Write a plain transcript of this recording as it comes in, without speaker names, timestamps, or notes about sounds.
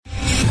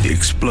the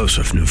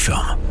explosive new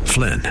film,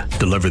 Flynn,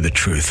 Deliver the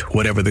Truth,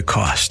 Whatever the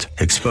Cost,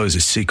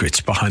 exposes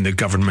secrets behind the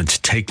government's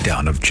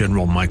takedown of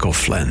General Michael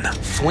Flynn.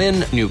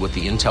 Flynn knew what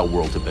the intel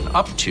world had been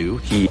up to.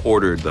 He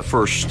ordered the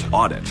first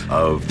audit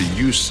of the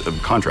use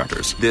of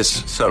contractors.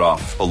 This set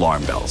off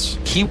alarm bells.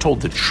 He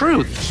told the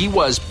truth. He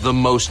was the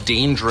most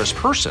dangerous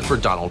person for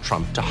Donald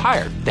Trump to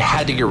hire. They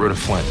had to get rid of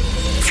Flynn.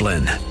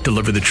 Flynn,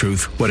 Deliver the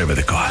Truth, Whatever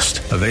the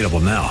Cost. Available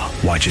now.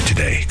 Watch it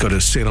today. Go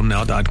to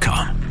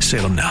salemnow.com.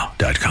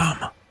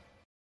 salemnow.com.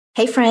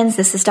 Hey friends,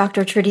 this is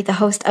Dr. Trudy, the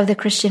host of The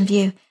Christian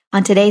View.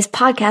 On today's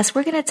podcast,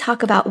 we're going to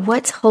talk about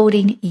what's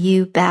holding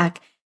you back.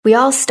 We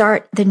all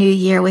start the new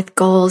year with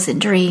goals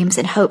and dreams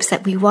and hopes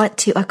that we want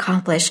to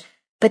accomplish,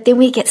 but then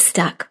we get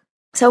stuck.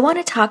 So I want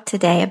to talk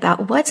today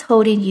about what's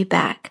holding you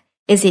back.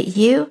 Is it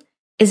you?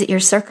 Is it your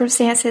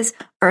circumstances?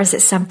 Or is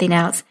it something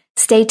else?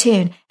 Stay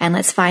tuned and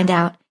let's find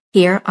out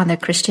here on The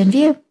Christian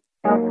View.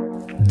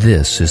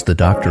 This is the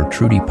Dr.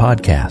 Trudy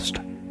Podcast,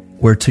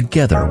 where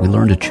together we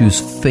learn to choose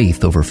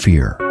faith over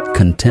fear,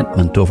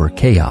 contentment over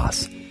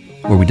chaos,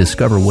 where we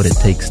discover what it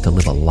takes to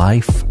live a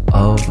life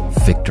of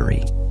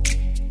victory.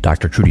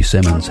 Dr. Trudy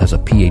Simmons has a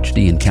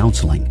PhD in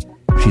counseling.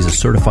 She's a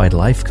certified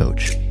life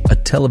coach, a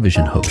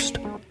television host.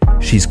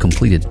 She's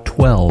completed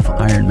 12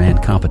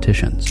 Ironman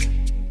competitions.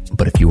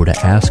 But if you were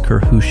to ask her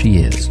who she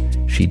is,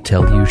 she'd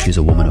tell you she's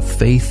a woman of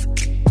faith,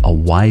 a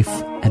wife,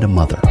 and a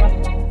mother.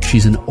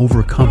 She's an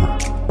overcomer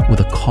with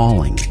a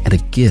calling and a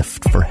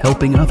gift for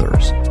helping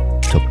others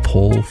to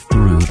pull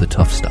through the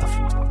tough stuff.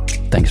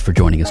 Thanks for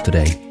joining us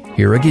today.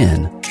 Here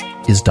again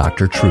is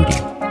Dr. Trudy.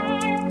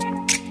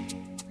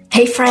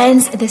 Hey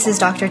friends, this is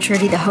Dr.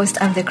 Trudy, the host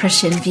of The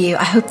Christian View.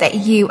 I hope that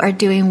you are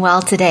doing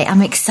well today.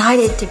 I'm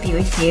excited to be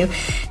with you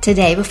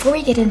today. Before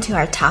we get into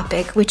our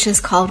topic, which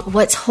is called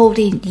What's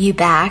Holding You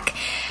Back,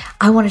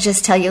 I want to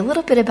just tell you a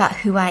little bit about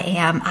who I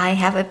am. I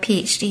have a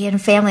PhD in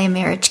family and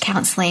marriage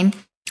counseling.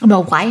 I'm a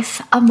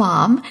wife, a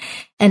mom,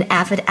 an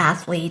avid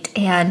athlete,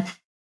 and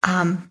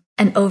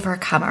an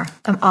overcomer.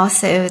 I'm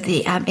also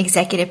the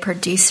executive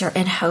producer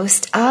and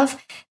host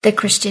of the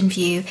Christian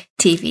View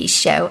TV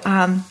show.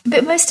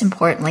 But most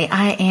importantly,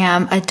 I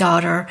am a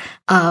daughter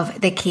of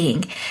the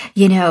King.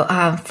 You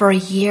know, for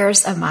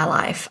years of my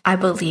life, I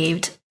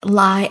believed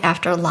lie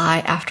after lie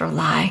after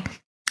lie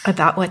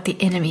about what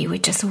the enemy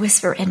would just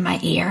whisper in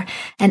my ear.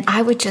 And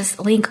I would just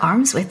link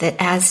arms with it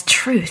as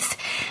truth.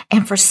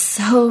 And for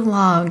so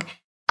long,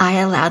 I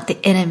allowed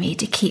the enemy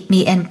to keep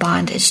me in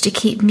bondage, to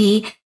keep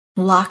me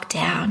locked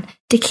down,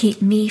 to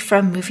keep me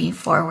from moving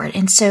forward.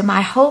 And so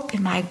my hope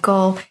and my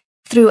goal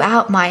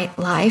throughout my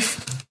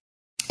life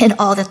and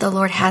all that the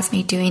Lord has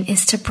me doing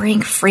is to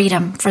bring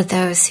freedom for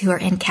those who are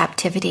in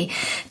captivity,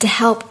 to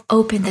help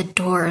open the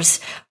doors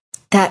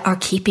that are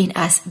keeping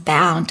us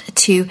bound,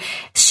 to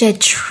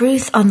shed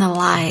truth on the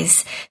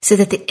lies so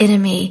that the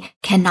enemy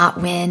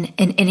cannot win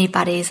in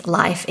anybody's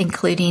life,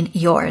 including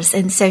yours.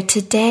 And so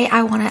today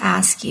I want to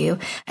ask you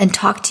and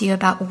talk to you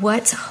about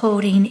what's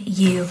holding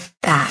you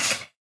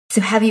back. So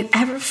have you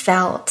ever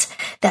felt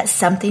that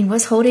something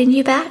was holding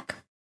you back?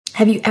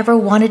 Have you ever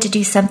wanted to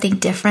do something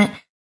different,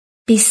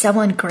 be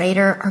someone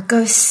greater, or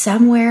go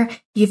somewhere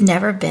you've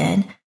never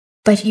been,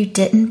 but you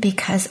didn't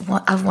because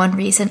of one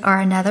reason or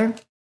another?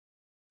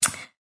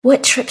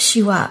 What trips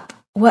you up?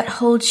 What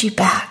holds you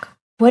back?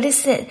 What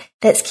is it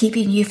that's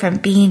keeping you from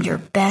being your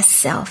best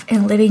self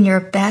and living your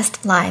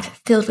best life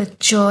filled with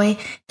joy,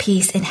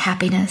 peace, and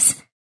happiness?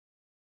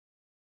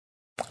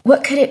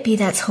 What could it be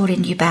that's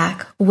holding you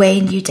back,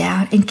 weighing you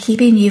down, and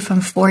keeping you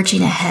from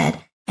forging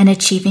ahead and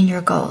achieving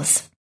your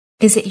goals?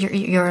 Is it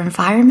your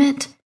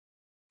environment?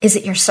 Is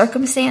it your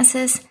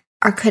circumstances?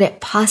 Or could it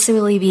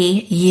possibly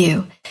be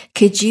you?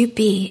 Could you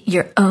be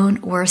your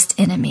own worst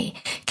enemy?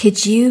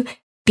 Could you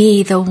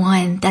be the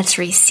one that's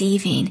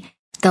receiving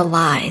the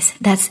lies,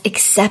 that's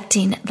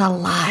accepting the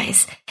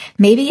lies?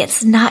 Maybe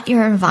it's not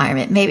your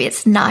environment. Maybe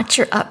it's not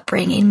your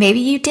upbringing. Maybe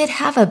you did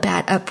have a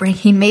bad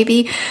upbringing.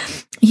 Maybe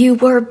you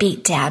were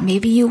beat down.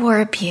 Maybe you were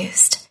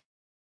abused.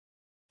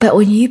 But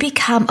when you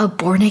become a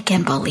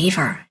born-again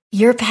believer,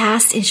 your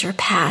past is your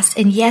past.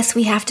 And yes,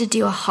 we have to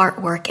do a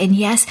heart work. And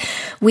yes,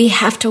 we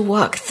have to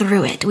walk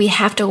through it. We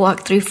have to walk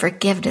through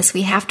forgiveness.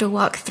 We have to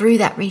walk through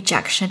that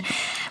rejection.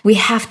 We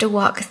have to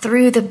walk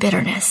through the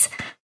bitterness.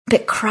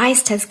 But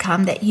Christ has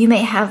come that you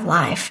may have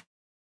life,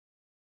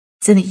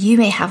 so that you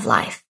may have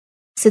life,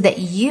 so that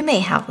you may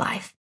have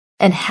life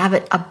and have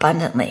it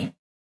abundantly.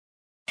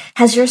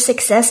 Has your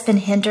success been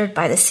hindered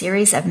by the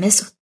series of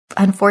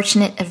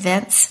unfortunate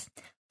events?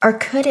 Or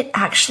could it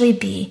actually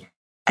be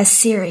a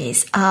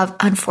series of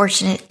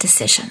unfortunate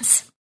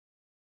decisions?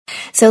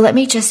 So let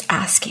me just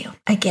ask you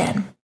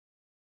again,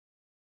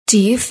 do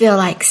you feel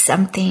like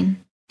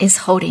something is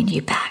holding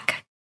you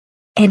back?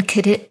 And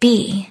could it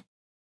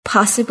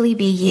possibly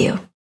be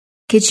you?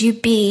 Could you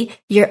be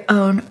your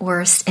own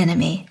worst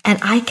enemy? And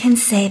I can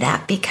say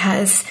that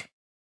because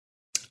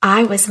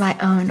I was my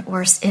own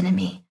worst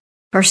enemy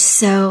for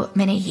so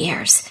many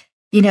years.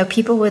 You know,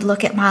 people would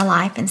look at my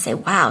life and say,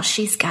 wow,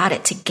 she's got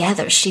it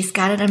together. She's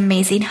got an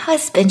amazing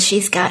husband.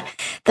 She's got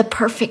the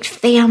perfect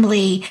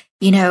family.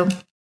 You know,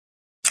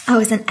 I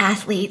was an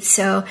athlete,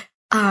 so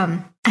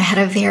I had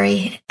a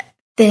very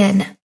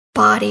thin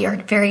body or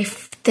very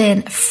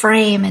thin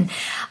frame,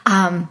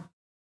 and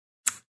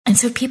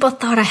so people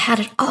thought I had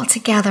it all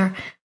together.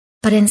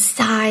 But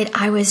inside,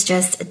 I was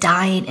just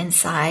dying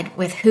inside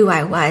with who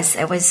I was.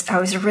 I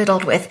was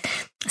riddled with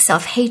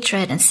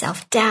self-hatred and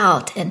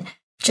self-doubt, and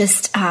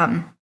just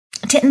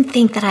didn't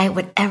think that I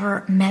would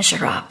ever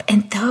measure up.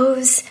 And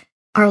those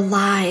are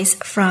lies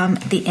from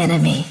the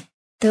enemy.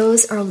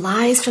 Those are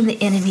lies from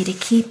the enemy to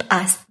keep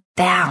us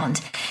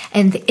bound.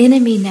 And the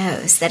enemy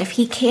knows that if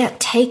he can't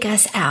take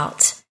us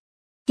out,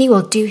 he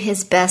will do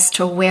his best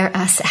to wear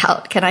us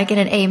out. Can I get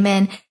an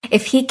amen?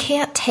 If he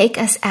can't take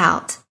us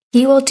out,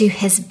 he will do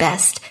his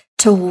best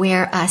to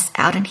wear us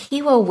out, and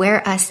he will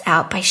wear us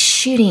out by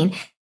shooting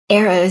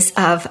arrows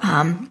of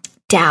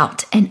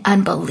doubt and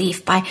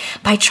unbelief, by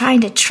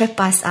trying to trip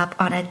us up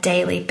on a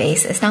daily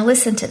basis. Now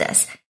listen to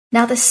this.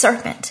 Now the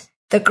serpent,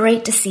 the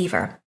great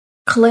deceiver,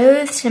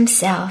 clothed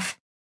himself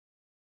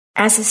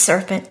as a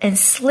serpent and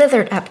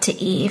slithered up to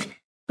Eve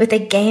with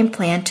a game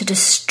plan to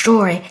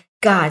destroy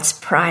God's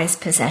prized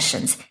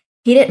possessions.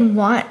 He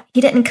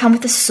didn't come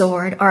with a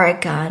sword or a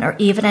gun or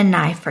even a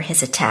knife for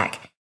his attack.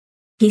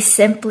 He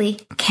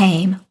simply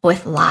came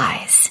with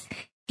lies.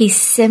 He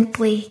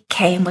simply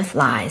came with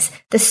lies.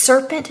 The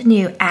serpent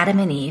knew Adam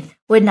and Eve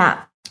would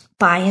not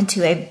buy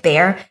into a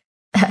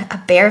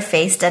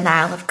barefaced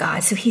denial of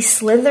God. So he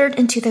slithered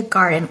into the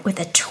garden with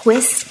a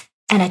twist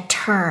and a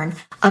turn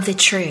of the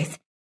truth.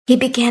 He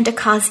began to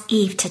cause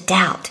Eve to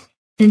doubt.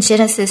 In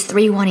Genesis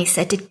 3:1, he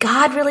said, "Did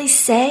God really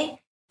say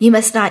you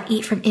must not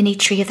eat from any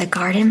tree of the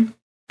garden?"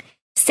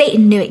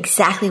 Satan knew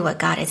exactly what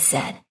God had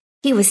said.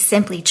 He was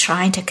simply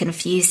trying to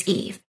confuse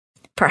Eve.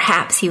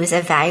 Perhaps he was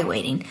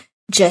evaluating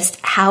just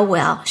how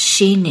well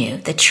she knew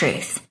the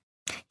truth.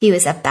 He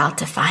was about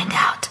to find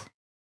out.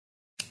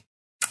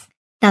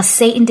 Now,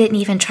 Satan didn't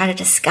even try to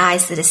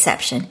disguise the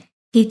deception.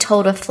 He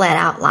told a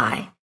flat-out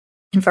lie.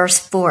 In verse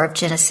 4 of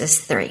Genesis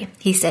 3,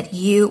 he said,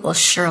 "You will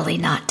surely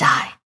not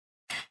die."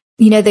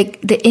 You know,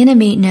 the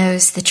enemy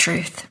knows the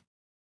truth.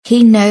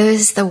 He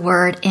knows the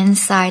word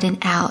inside and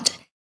out,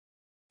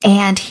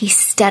 and he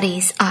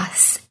studies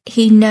us.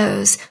 He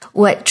knows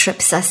what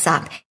trips us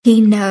up.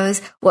 He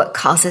knows what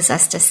causes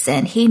us to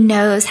sin. He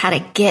knows how to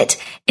get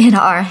in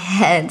our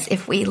heads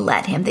if we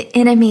let him. The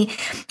enemy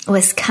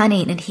was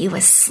cunning and he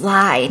was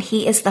sly, and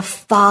he is the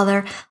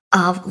father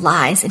of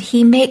lies, and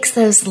he makes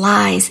those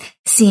lies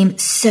seem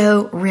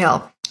so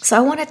real. So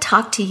I want to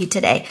talk to you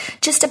today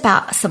just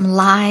about some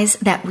lies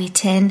that we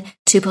tend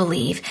to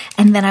believe,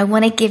 and then I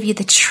want to give you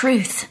the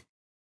truth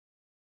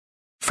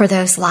for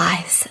those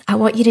lies. I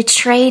want you to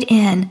trade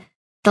in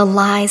the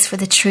lies for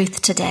the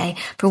truth today,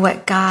 for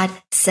what God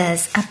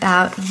says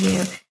about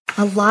you.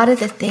 A lot of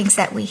the things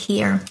that we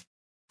hear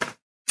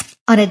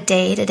on a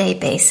day-to-day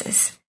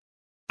basis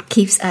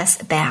keeps us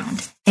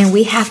bound, and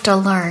we have to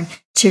learn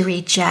to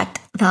reject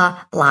the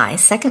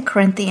lies. 2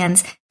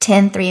 Corinthians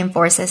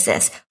 10:3-4 says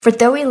this, "For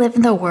though we live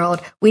in the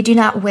world, we do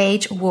not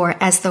wage war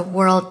as the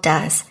world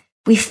does.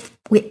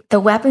 The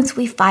weapons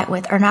we fight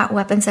with are not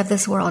weapons of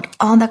this world.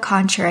 On the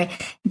contrary,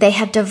 they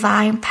have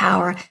divine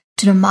power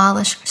to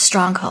demolish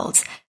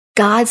strongholds."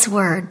 God's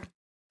word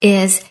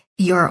is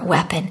your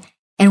weapon,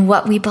 and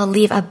what we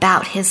believe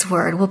about his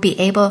word will be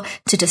able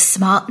to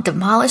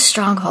demolish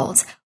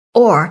strongholds,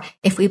 or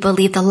if we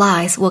believe the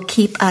lies, will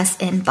keep us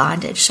in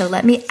bondage. So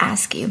let me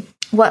ask you,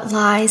 what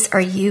lies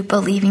are you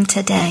believing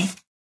today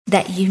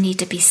that you need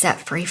to be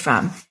set free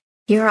from?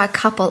 Here are a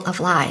couple of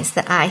lies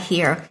that I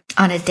hear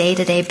on a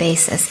day-to-day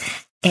basis,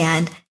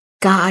 and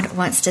God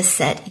wants to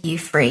set you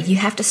free. You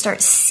have to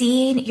start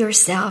seeing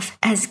yourself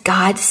as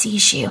God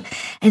sees you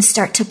and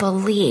start to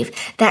believe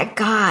that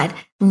God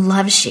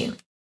loves you.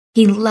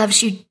 He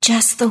loves you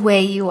just the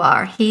way you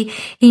are. He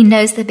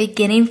knows the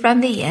beginning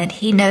from the end.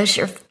 He knows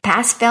your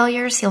past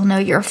failures. He'll know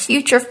your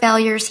future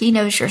failures. He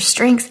knows your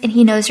strengths and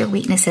he knows your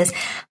weaknesses,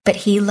 but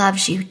he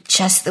loves you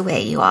just the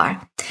way you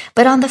are.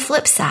 But on the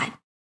flip side,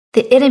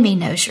 the enemy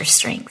knows your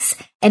strengths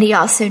and he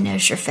also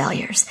knows your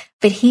failures,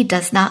 but he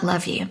does not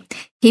love you.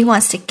 He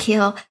wants to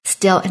kill,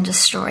 steal, and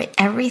destroy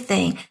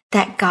everything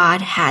that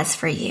God has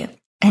for you.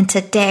 And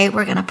today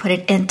we're going to put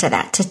an end to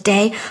that.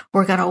 Today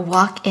we're going to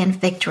walk in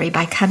victory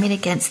by coming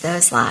against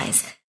those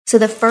lies. So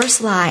the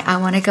first lie I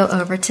want to go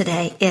over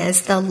today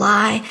is the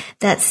lie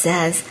that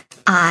says,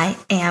 "I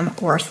am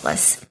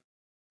worthless."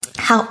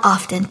 How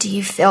often do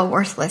you feel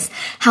worthless?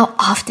 How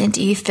often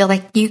do you feel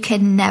like you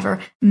can never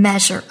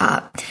measure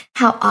up?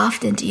 How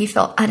often do you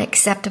feel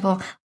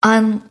unacceptable,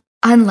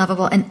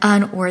 unlovable, and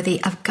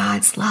unworthy of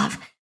God's love?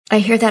 I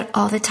hear that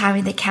all the time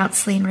in the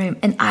counseling room,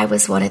 and I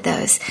was one of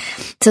those.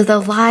 So the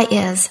lie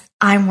is,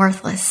 I'm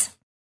worthless.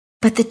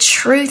 But the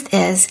truth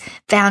is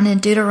found in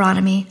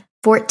Deuteronomy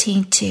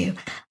 14:2.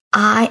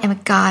 I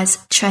am God's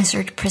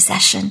treasured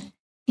possession.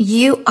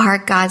 You are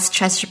God's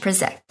treasured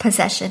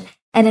possession.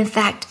 And in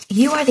fact,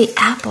 you are the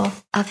apple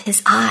of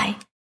his eye.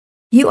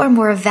 You are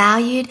more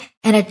valued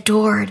and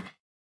adored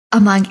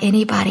among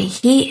anybody.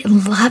 He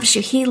loves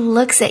you. He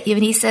looks at you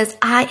and he says,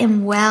 I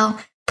am well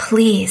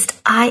pleased.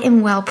 I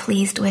am well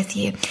pleased with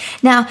you.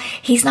 Now,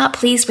 he's not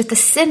pleased with the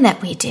sin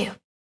that we do,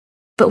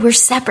 but we're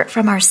separate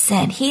from our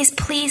sin. He's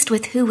pleased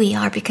with who we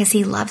are because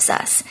he loves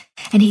us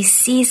and he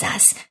sees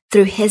us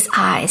through his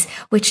eyes,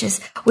 which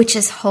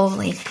is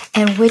holy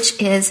and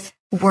which is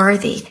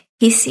worthy.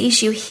 He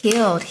sees you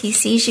healed. He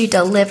sees you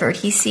delivered.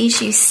 He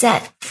sees you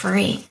set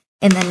free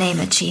in the name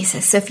of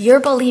Jesus. So if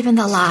you're believing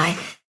the lie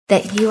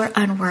that you are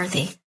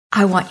unworthy,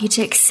 I want you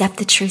to accept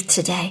the truth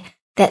today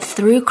that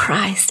through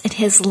Christ and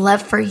his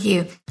love for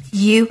you,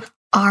 you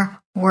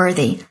are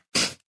worthy.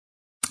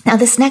 Now,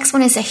 this next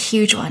one is a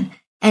huge one,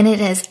 and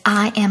it is,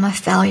 I am a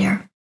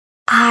failure.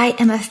 I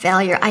am a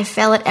failure. I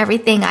fail at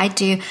everything I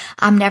do.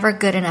 I'm never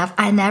good enough.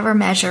 I never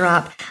measure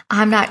up.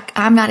 I'm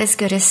not as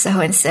good as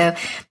so-and-so.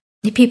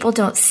 People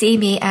don't see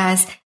me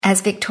as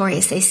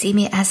victorious. They see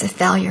me as a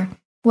failure.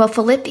 Well,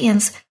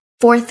 Philippians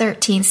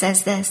 4:13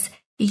 says this,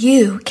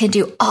 you can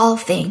do all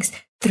things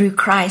through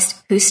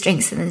Christ who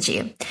strengthens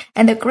you.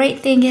 And the great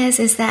thing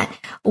is that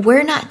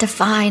we're not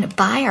defined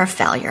by our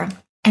failure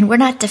and we're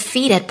not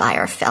defeated by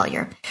our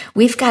failure.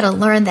 We've got to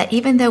learn that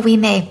even though we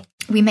may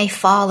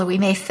fall or we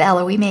may fail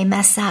or we may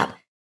mess up,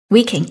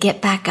 we can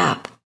get back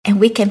up and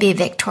we can be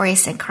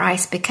victorious in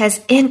Christ, because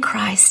in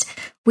Christ,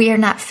 we are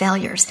not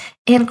failures.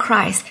 In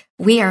Christ,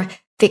 we are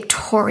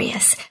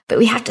victorious. But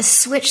we have to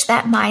switch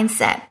that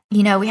mindset.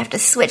 We have to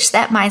switch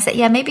that mindset.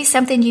 Yeah, maybe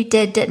something you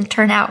didn't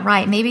turn out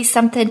right. Maybe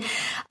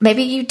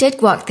you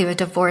did walk through a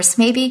divorce.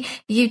 Maybe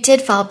you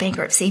did file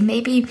bankruptcy.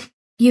 Maybe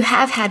you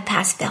have had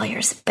past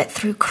failures, but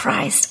through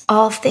Christ,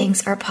 all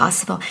things are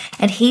possible.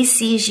 And he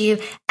sees you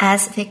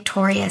as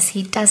victorious.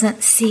 He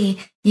doesn't see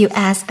you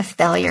as a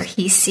failure.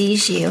 He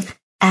sees you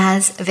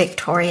as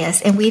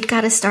victorious. And we've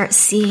got to start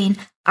seeing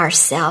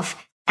ourselves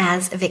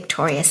as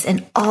victorious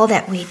in all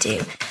that we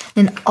do.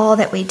 In all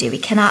that we do. We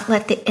cannot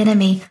let the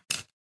enemy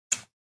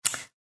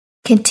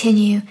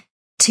continue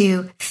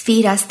to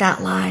feed us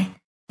that lie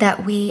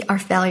that we are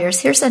failures.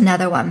 Here's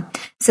another one.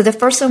 So the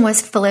first one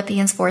was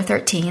Philippians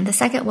 4:13. The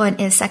second one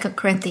is 2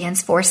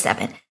 Corinthians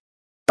 4:7.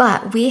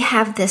 But we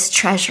have this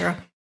treasure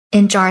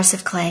in jars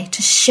of clay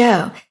to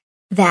show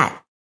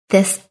that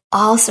this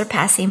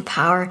all-surpassing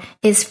power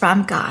is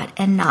from God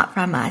and not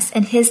from us.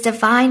 And his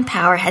divine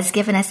power has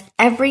given us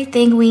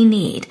everything we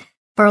need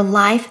for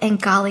life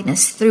and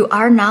godliness through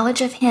our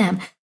knowledge of him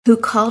who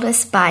called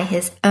us by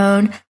his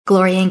own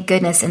glory and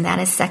goodness. And that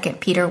is 2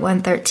 Peter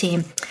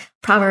 1:13.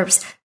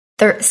 Proverbs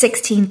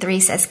 16:3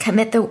 says,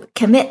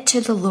 commit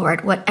to the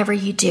Lord whatever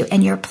you do,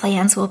 and your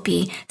plans will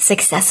be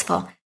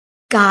successful.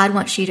 God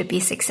wants you to be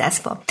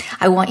successful.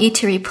 I want you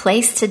to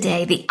replace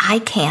today the I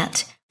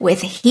can't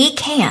with he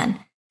can,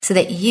 so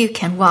that you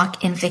can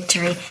walk in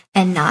victory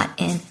and not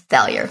in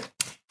failure.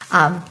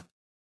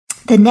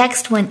 The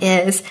next one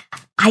is,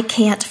 I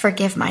can't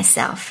forgive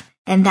myself.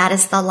 And that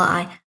is the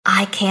lie.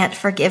 I can't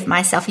forgive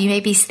myself. You may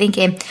be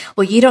thinking,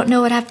 well, you don't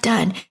know what I've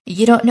done.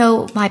 You don't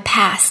know my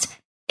past.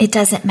 It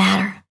doesn't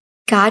matter.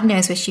 God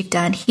knows what you've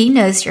done. He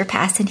knows your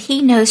past and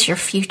he knows your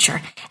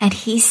future. And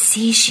he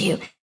sees you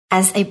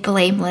as a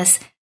blameless,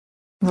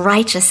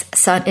 righteous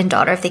son and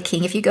daughter of the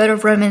King. If you go to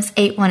Romans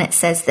 8:1, it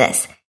says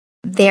this,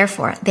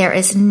 therefore, there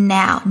is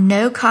now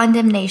no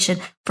condemnation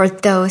for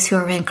those who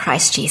are in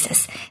Christ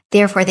Jesus.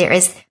 Therefore, there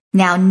is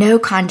now no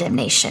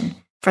condemnation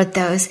for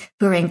those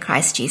who are in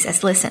Christ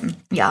Jesus. Listen,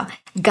 y'all,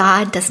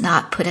 God does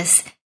not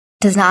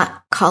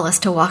call us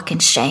to walk in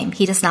shame.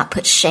 He does not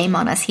put shame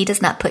on us. He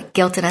does not put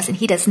guilt in us, and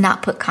he does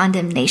not put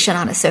condemnation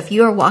on us. So if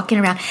you are walking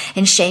around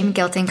in shame,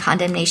 guilt, and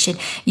condemnation,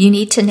 you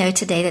need to know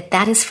today that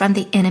that is from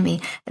the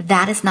enemy.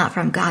 That is not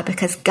from God,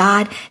 because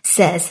God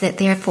says that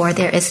therefore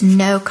there is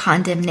no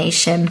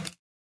condemnation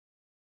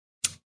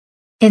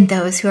in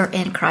those who are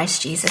in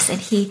Christ Jesus, and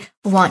he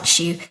wants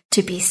you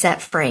to be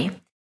set free.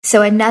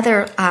 So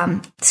another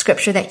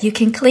scripture that you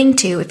can cling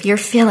to if you're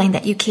feeling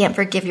that you can't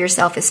forgive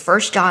yourself is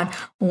 1 John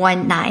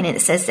 1:9, and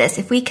it says this,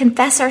 if we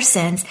confess our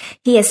sins,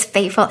 he is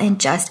faithful and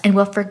just and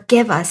will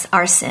forgive us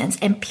our sins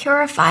and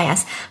purify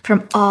us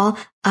from all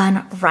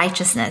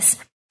unrighteousness.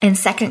 And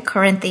 2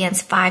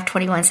 Corinthians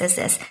 5:21 says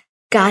this,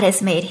 God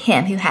has made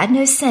him who had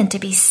no sin to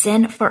be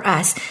sin for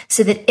us,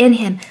 so that in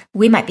him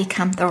we might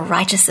become the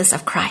righteousness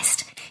of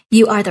Christ.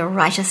 You are the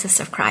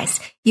righteousness of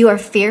Christ. You are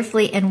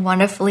fearfully and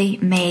wonderfully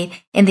made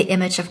in the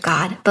image of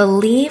God.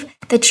 Believe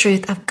the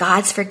truth of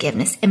God's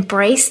forgiveness.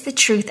 Embrace the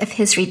truth of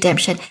his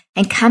redemption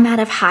and come out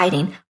of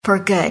hiding for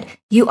good.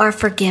 You are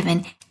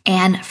forgiven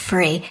and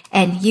free,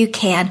 and you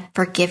can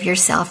forgive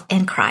yourself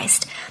in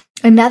Christ.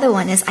 Another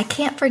one is, I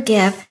can't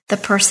forgive the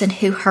person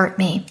who hurt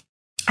me.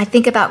 I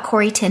think about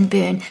Corrie ten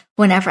Boom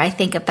whenever I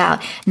think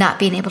about not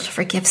being able to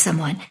forgive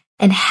someone,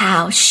 and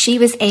how she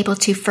was able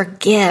to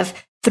forgive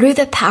through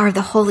the power of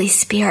the Holy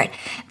Spirit,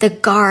 the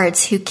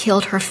guards who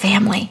killed her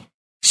family.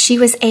 She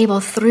was able,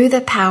 through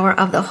the power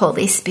of the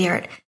Holy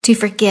Spirit, to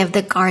forgive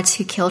the guards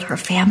who killed her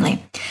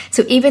family.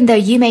 So even though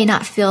you may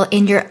not feel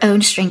in your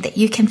own strength that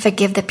you can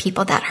forgive the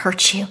people that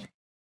hurt you,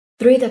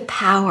 through the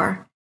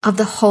power of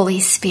the Holy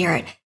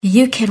Spirit,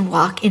 you can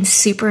walk in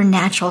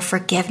supernatural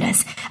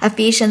forgiveness.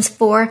 Ephesians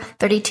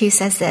 4:32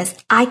 says this,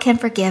 I can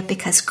forgive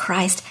because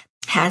Christ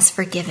has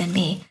forgiven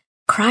me.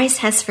 Christ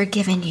has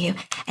forgiven you.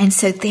 And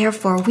so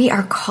therefore we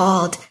are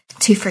called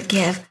to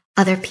forgive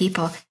other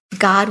people.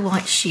 God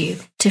wants you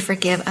to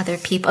forgive other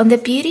people. And the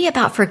beauty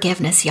about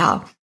forgiveness,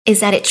 y'all, is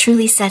that it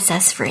truly sets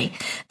us free.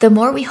 The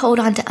more we hold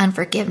on to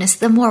unforgiveness,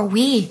 the more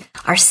we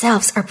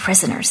ourselves are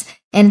prisoners.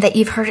 And that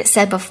you've heard it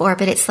said before,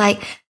 but it's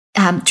like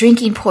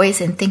drinking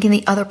poison, thinking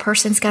the other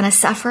person's going to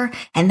suffer.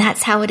 And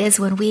that's how it is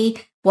when we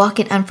walk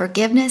in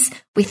unforgiveness.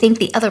 We think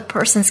the other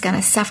person's going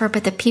to suffer,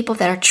 but the people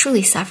that are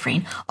truly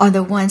suffering are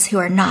the ones who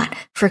are not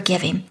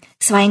forgiving.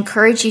 So I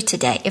encourage you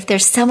today, if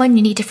there's someone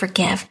you need to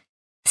forgive,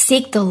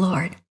 seek the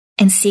Lord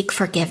and seek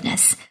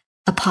forgiveness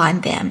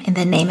upon them in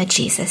the name of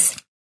Jesus.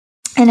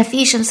 And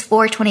Ephesians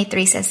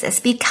 4:23 says this,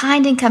 be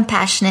kind and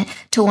compassionate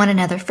to one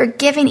another,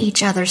 forgiving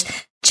each other's,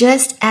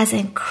 just as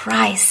in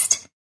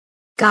Christ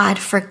God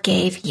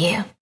forgave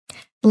you.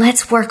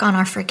 Let's work on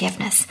our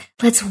forgiveness.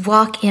 Let's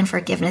walk in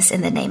forgiveness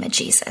in the name of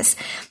Jesus.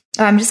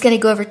 I'm just going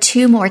to go over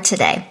 2 more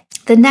today.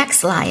 The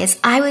next lie is,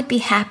 I would be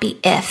happy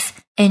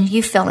if, and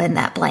you fill in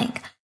that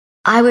blank.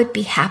 I would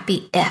be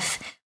happy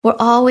if. We're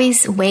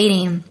always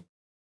waiting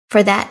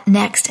for that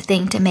next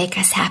thing to make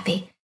us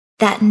happy,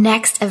 that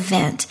next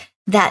event,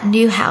 that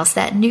new house,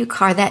 that new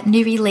car, that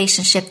new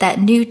relationship, that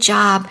new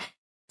job,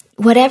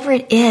 whatever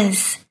it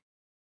is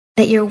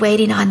that you're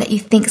waiting on that you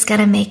think is going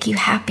to make you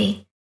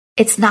happy.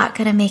 It's not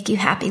going to make you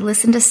happy.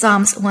 Listen to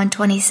Psalms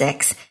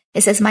 126.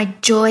 It says, my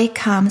joy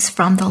comes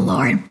from the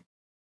Lord.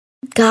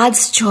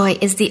 God's joy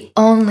is the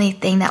only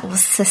thing that will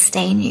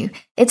sustain you.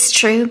 It's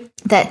true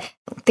that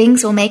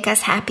things will make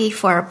us happy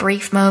for a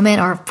brief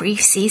moment or a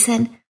brief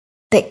season,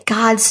 but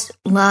God's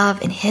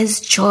love and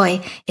his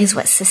joy is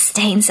what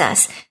sustains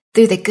us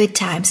through the good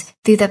times,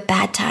 through the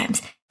bad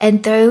times.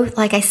 And though,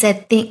 like I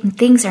said,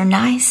 things are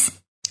nice,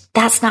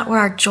 that's not where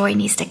our joy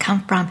needs to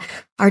come from.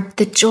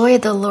 The joy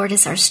of the Lord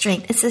is our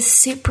strength. It's a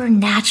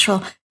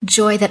supernatural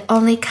joy that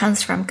only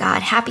comes from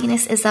God.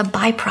 Happiness is a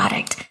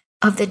byproduct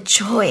of the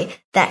joy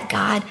that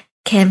God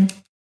can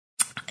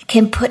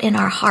put in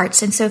our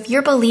hearts. And so if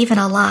you're believing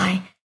a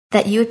lie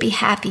that you would be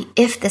happy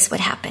if this would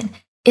happen,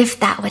 if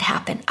that would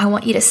happen, I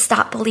want you to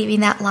stop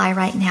believing that lie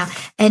right now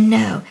and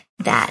know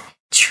that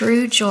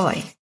true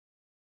joy,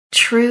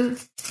 true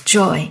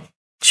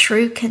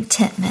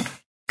contentment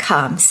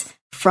comes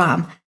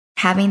from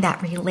having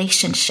that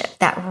relationship,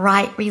 that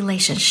right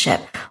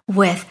relationship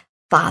with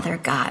Father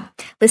God.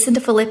 Listen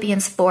to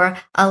Philippians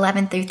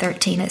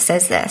 4:11-13. It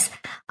says this,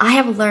 I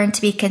have learned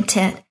to be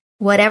content,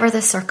 whatever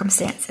the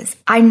circumstances.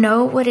 I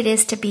know what it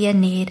is to be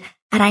in need,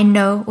 and I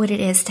know what it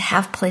is to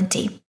have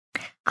plenty.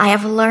 I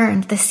have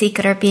learned the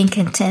secret of being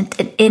content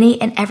in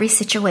any and every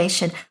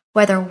situation,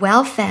 whether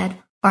well-fed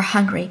or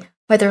hungry,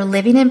 whether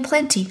living in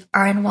plenty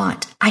or in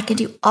want. I can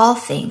do all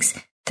things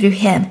through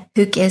him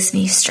who gives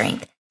me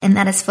strength. And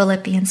that is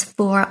Philippians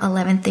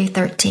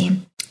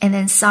 4:11-13. And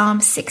then Psalm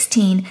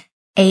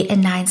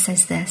 16:8-9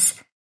 says this,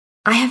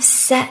 I have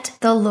set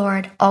the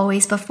Lord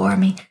always before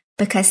me,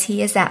 because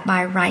he is at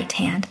my right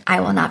hand. I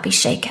will not be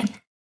shaken.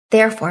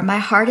 Therefore, my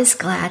heart is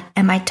glad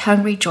and my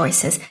tongue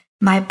rejoices.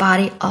 My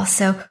body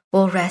also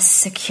will rest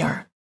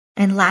secure.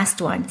 And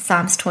last one,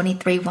 Psalms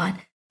 23:1.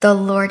 The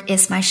Lord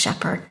is my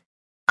shepherd.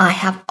 I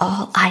have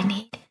all I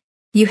need.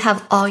 You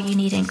have all you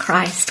need in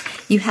Christ.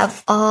 You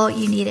have all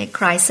you need in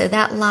Christ. So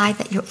that lie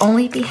that you'll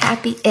only be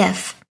happy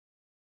if,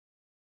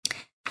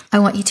 I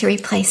want you to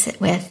replace it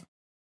with,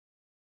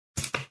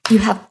 you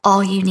have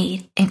all you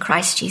need in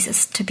Christ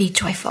Jesus to be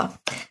joyful.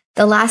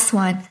 The last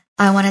one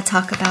I want to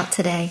talk about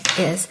today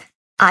is,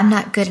 I'm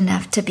not good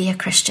enough to be a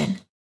Christian.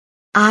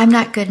 I'm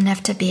not good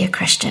enough to be a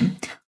Christian.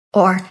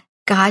 Or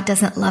God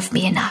doesn't love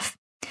me enough.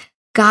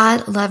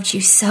 God loved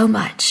you so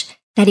much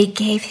that he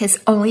gave his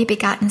only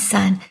begotten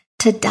son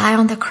to die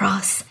on the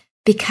cross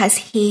because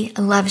he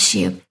loves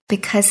you,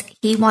 because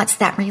he wants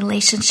that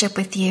relationship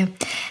with you.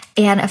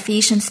 And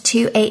Ephesians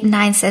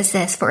 2:8-9 says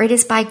this, for it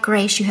is by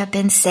grace you have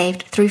been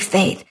saved through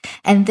faith,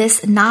 and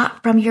this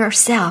not from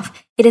yourself.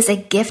 It is a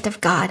gift of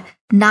God,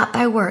 not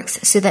by works,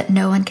 so that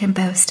no one can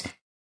boast.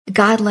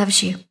 God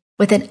loves you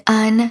with an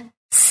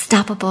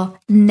unstoppable,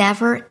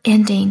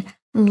 never-ending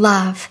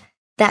love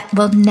that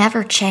will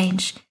never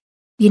change.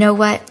 You know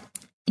what?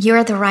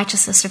 You're the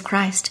righteousness of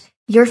Christ.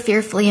 You're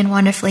fearfully and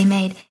wonderfully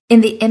made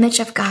in the image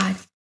of God,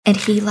 and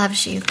he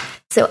loves you.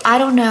 So I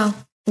don't know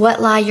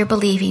what lie you're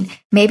believing.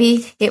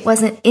 Maybe it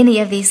wasn't any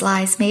of these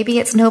lies. Maybe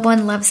it's no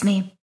one loves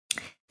me.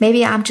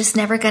 Maybe I'm just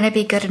never going to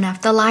be good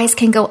enough. The lies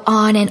can go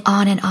on and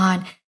on and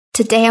on.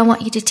 Today I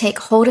want you to take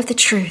hold of the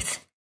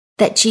truth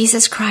that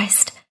Jesus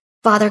Christ,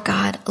 Father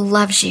God,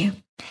 loves you,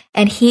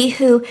 and he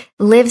who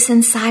lives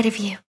inside of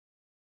you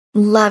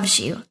loves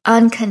you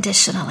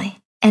unconditionally.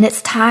 And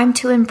it's time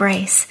to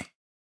embrace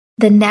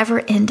the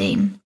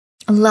never-ending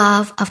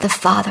love of the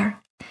Father.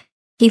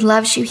 He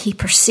loves you. He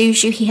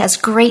pursues you. He has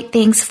great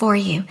things for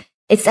you.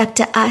 It's up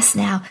to us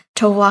now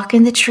to walk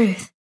in the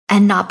truth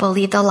and not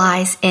believe the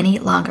lies any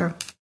longer.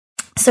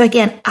 So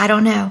again, I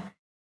don't know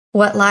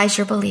what lies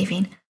you're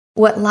believing,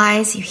 what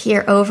lies you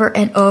hear over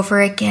and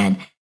over again,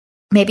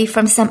 maybe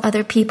from some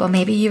other people,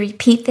 maybe you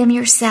repeat them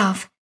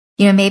yourself,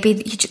 maybe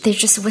they're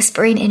just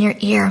whispering in your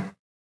ear.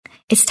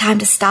 It's time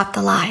to stop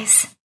the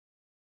lies.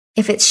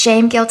 If it's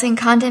shame, guilt, and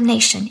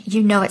condemnation,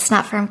 it's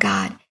not from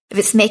God. If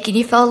it's making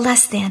you feel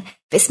less than, if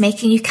it's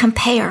making you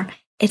compare,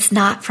 it's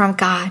not from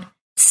God.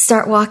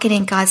 Start walking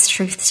in God's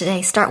truth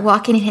today. Start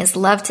walking in His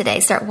love today.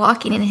 Start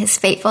walking in His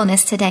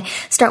faithfulness today.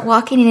 Start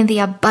walking in the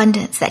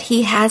abundance that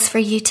He has for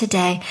you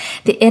today.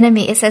 The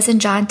enemy, it says in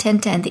John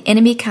 10:10, the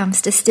enemy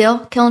comes to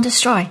steal, kill, and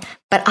destroy.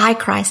 But I,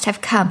 Christ,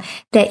 have come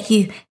that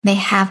you may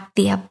have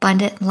the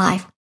abundant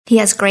life. He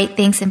has great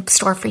things in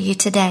store for you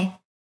today.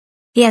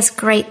 He has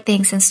great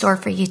things in store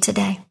for you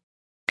today.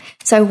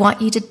 So I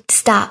want you to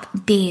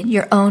stop being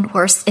your own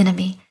worst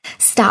enemy.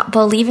 Stop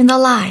believing the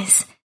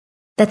lies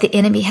that the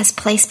enemy has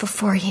placed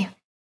before you.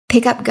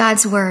 Pick up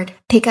God's word,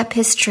 pick up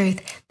His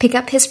truth, pick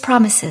up His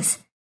promises,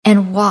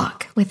 and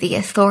walk with the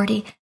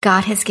authority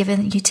God has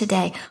given you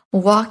today.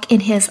 Walk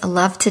in His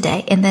love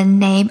today in the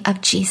name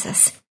of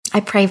Jesus.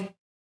 I pray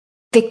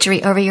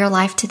victory over your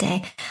life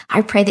today.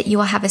 I pray that you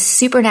will have a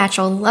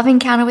supernatural love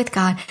encounter with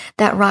God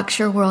that rocks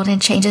your world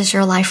and changes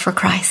your life for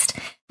Christ.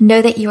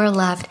 Know that you are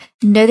loved.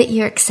 Know that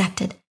you're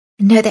accepted.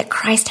 Know that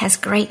Christ has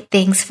great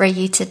things for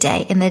you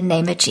today. In the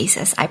name of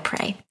Jesus, I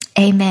pray.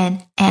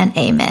 Amen and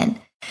amen.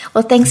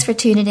 Well, thanks for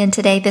tuning in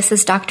today. This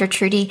is Dr.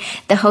 Trudy,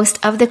 the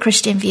host of The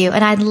Christian View,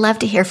 and I'd love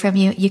to hear from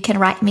you. You can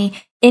write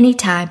me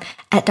anytime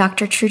at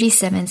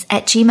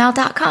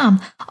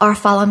drtrudysimmons@gmail.com or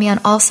follow me on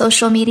all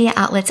social media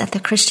outlets at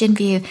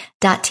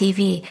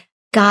thechristianview.tv.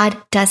 God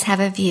does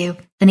have a view,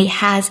 and He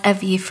has a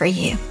view for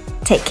you.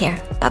 Take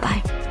care.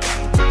 Bye-bye.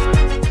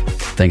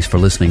 Thanks for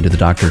listening to the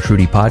Dr.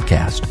 Trudy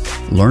Podcast.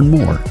 Learn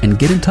more and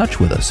get in touch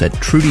with us at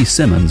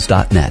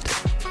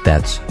trudysimmons.net.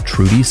 That's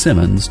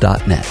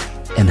trudysimmons.net.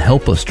 And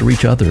help us to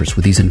reach others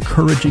with these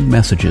encouraging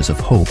messages of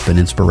hope and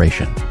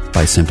inspiration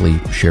by simply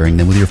sharing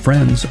them with your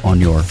friends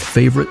on your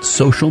favorite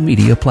social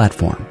media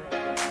platform.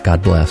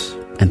 God bless,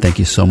 and thank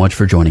you so much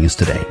for joining us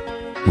today.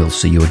 We'll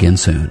see you again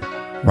soon,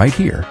 right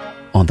here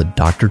on the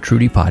Dr.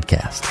 Trudy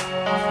Podcast.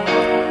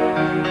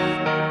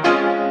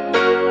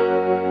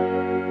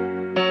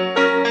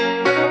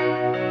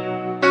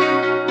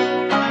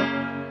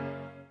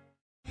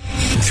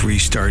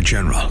 3-star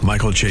General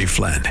Michael J.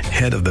 Flynn,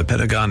 head of the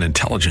Pentagon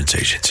Intelligence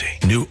Agency,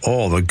 knew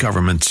all the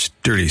government's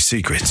dirty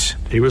secrets.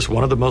 He was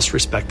one of the most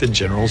respected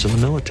generals in the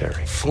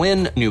military.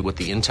 Flynn knew what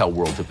the intel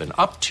world had been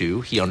up to.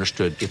 He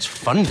understood its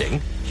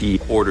funding. He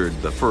ordered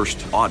the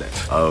first audit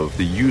of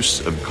the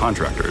use of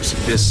contractors.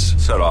 This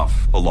set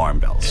off alarm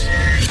bells.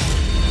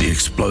 The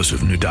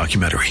explosive new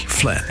documentary,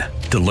 Flynn,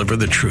 Deliver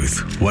the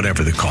Truth,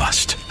 Whatever the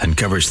Cost,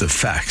 uncovers the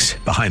facts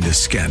behind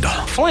this scandal.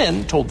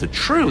 Flynn told the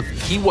truth.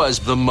 He was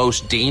the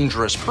most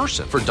dangerous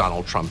person for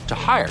Donald Trump to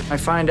hire. I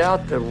find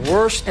out the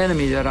worst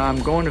enemy that I'm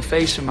going to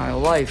face in my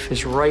life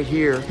is right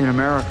here in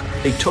America.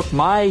 They took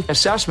my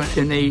assessment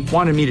and they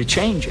wanted me to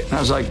change it. And I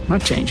was like, I'm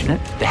not changing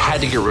it. They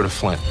had to get rid of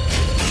Flynn.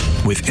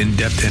 With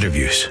in-depth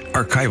interviews,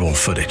 archival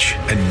footage,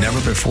 and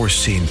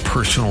never-before-seen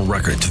personal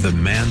records of the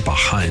man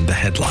behind the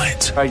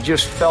headlines. I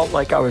just felt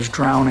like I was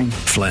drowning.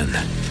 Flynn,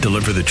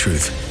 Deliver the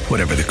Truth,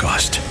 Whatever the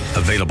Cost.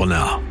 Available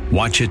now.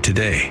 Watch it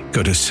today.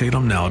 Go to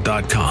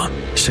salemnow.com.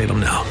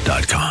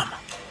 salemnow.com.